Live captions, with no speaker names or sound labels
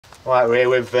Right, we're here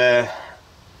with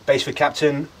Basford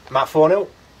captain Matt Thornhill.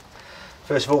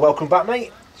 First of all, welcome back,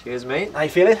 mate. Cheers, mate. How you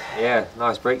feeling? Yeah,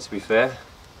 nice break to be fair.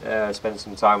 Spend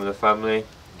some time with the family,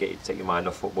 take your mind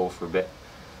off football for a bit.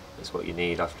 That's what you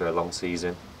need after a long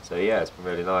season. So yeah, it's been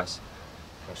really nice.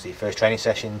 Obviously, first training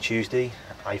session Tuesday.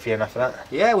 How you feeling after that?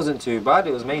 Yeah, it wasn't too bad.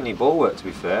 It was mainly ball work to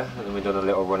be fair, and then we done a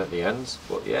little run at the ends.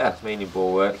 But yeah, mainly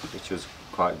ball work, which was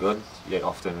quite good. You don't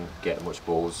often get much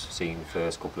balls seen the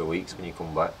first couple of weeks when you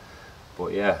come back.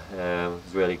 But yeah, it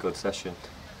was a really good session.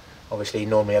 Obviously,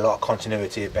 normally a lot of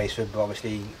continuity at Basford, but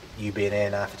obviously you being here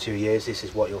now for 2 years, this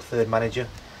is what, your third manager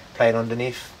playing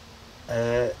underneath.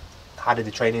 How did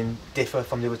the training differ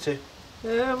from the other two?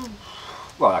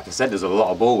 Well, like I said, there's a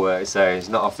lot of ball work, so it's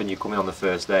not often you come in on the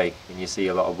first day and you see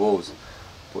a lot of balls.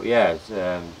 But yeah,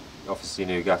 obviously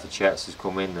new guy for Chet's has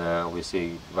come in,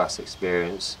 obviously vast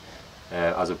experience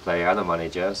as a player and a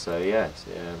manager, so yeah, it's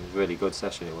a really good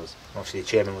session it was. Obviously the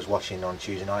chairman was watching on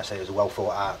Tuesday night, so it was a well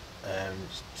thought out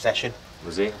session.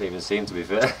 Was he? Didn't even seem to be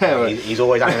fair. he's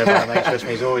always hanging about, mate, trust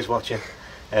me, he's always watching.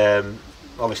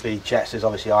 Obviously Chet's has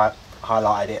obviously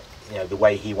highlighted it, you know, the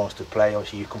way he wants to play.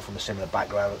 Obviously you come from a similar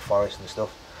background at Forest and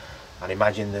stuff, and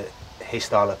imagine that his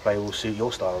style of play will suit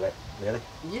your style of it, really.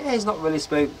 Yeah, he's not really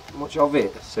spoke much of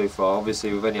it so far.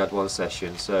 Obviously we've only had one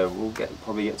session, so we'll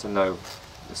probably get to know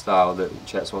the style that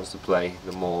Chet's wants to play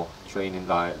the more training,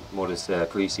 like more this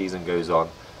pre-season goes on,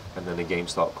 and then the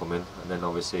games start coming, and then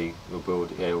obviously we'll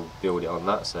build it on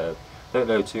that. So don't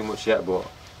know too much yet, but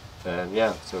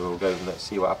yeah, so we'll go and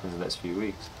see what happens in the next few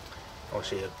weeks.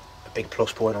 Obviously a big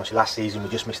plus point. Obviously last season we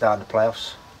just missed out in the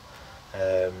playoffs.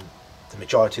 The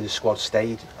majority of the squad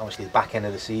stayed. Obviously the back end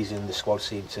of the season the squad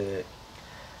seemed to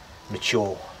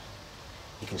mature,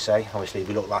 you can say. Obviously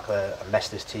we looked like a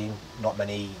Mesters team, not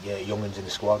many young ones in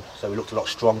the squad, so we looked a lot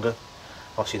stronger.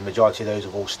 Obviously the majority of those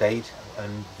have all stayed,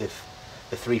 and the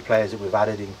three players that we've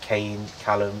added in Kane,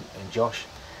 Callum and Josh,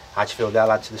 how do you feel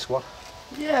they'll add to the squad?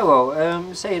 Yeah,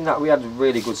 well, saying that, we had a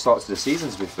really good start to the season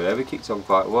to be fair. We kicked on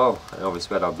quite well, and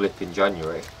obviously we had our blip in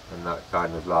January, and that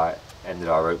kind of like ended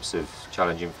our hopes of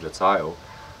challenging for the title.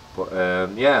 But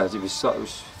yeah, it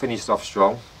was finished off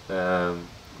strong,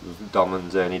 Dom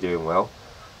and Ernie doing well.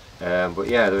 But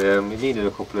yeah, we needed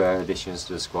a couple of additions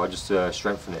to the squad just to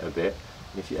strengthen it a bit.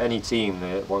 And if any team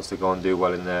that wants to go and do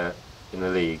well in the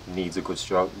league needs a good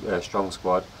strong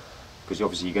squad, because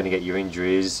obviously you're going to get your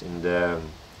injuries and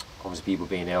obviously people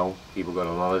being ill, people going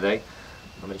on holiday.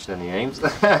 Not mentioning any names,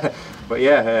 but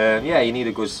yeah, yeah, you need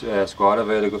a good squad. I've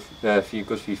heard a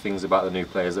few things about the new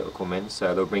players that will come in,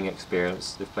 so they'll bring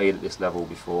experience. They've played at this level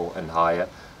before and higher,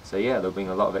 so yeah, they'll bring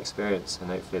a lot of experience, and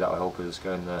hopefully that will help us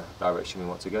go in the direction we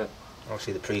want to go.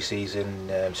 Obviously the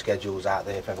pre-season schedule's out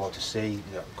there for everyone to see.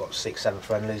 We've got 6-7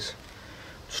 friendlies,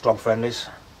 strong friendlies.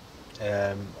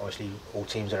 Obviously all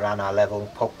teams are around our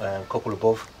level, couple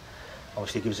above.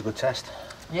 Obviously gives a good test.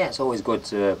 Yeah, it's always good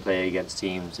to play against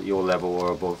teams at your level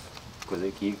or above, because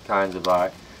it kind of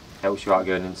like helps you out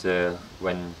going into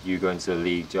when you go into the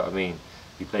league. Do you know what I mean?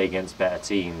 You play against better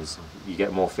teams, you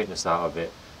get more fitness out of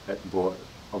it. But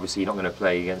obviously, you're not going to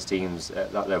play against teams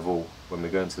at that level when we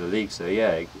go into the league. So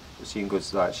yeah, it's in good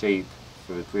like shape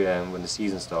for when the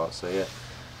season starts. So yeah.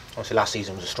 Obviously, last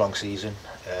season was a strong season.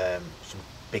 Some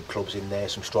big clubs in there,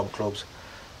 some strong clubs.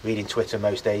 Reading Twitter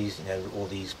most days, you know, all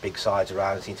these big sides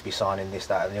around seem to be signing this,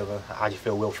 that and the other. How do you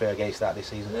feel we'll fare against that this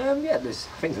season? Yeah, I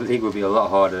think the league will be a lot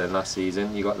harder than last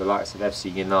season. You've got the likes of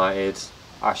FC United,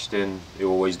 Ashton, who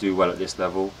always do well at this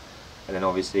level. And then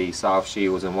obviously South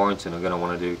Shields and Warrington are going to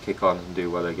want to kick on and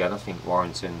do well again. I think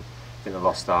Warrington, they've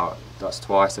lost out, that's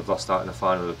twice they've lost out in the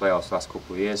final of the playoffs the last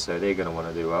couple of years, so they're going to want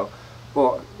to do well.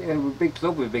 But yeah, we're a big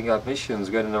club with big ambitions,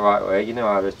 going in the right way. You know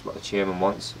what the chairman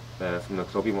wants from the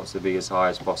club. He wants to be as high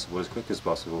as possible, as quick as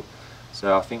possible.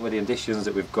 So I think with the additions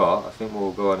that we've got, I think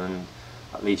we'll go on and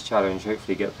at least challenge,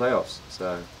 hopefully get playoffs.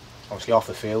 So obviously off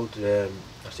the field,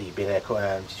 obviously you've been there,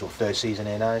 it's your third season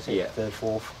here now, is it? Yeah. Third,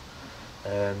 fourth.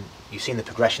 You've seen the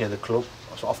progression of the club.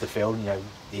 So off the field, you know,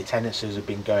 the attendances have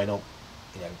been going up,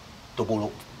 you know, double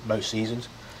up most seasons.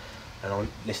 And I'm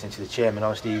listening to the chairman,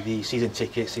 obviously the season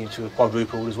tickets seem to have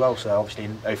quadrupled as well, so obviously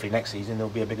hopefully next season there'll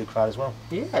be a bigger crowd as well.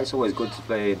 Yeah, it's always good to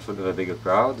play in front of a bigger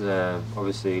crowd.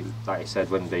 Obviously, like I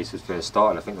said, when Basford first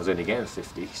started, I think I was only getting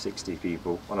 50, 60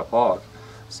 people on a park.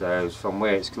 So from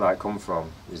where it's like come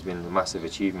from, it's been a massive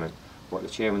achievement. But the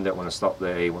chairman don't want to stop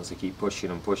there, he wants to keep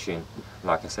pushing and pushing.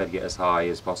 Like I said, get as high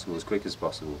as possible, as quick as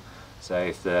possible. So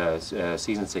if the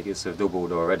season tickets have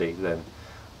doubled already, then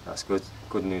that's good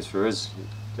news for us.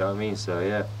 Do you know what I mean? So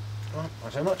yeah. All right,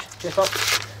 thanks very much. Cheers, Bob.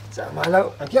 Is that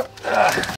Milo? Thank you.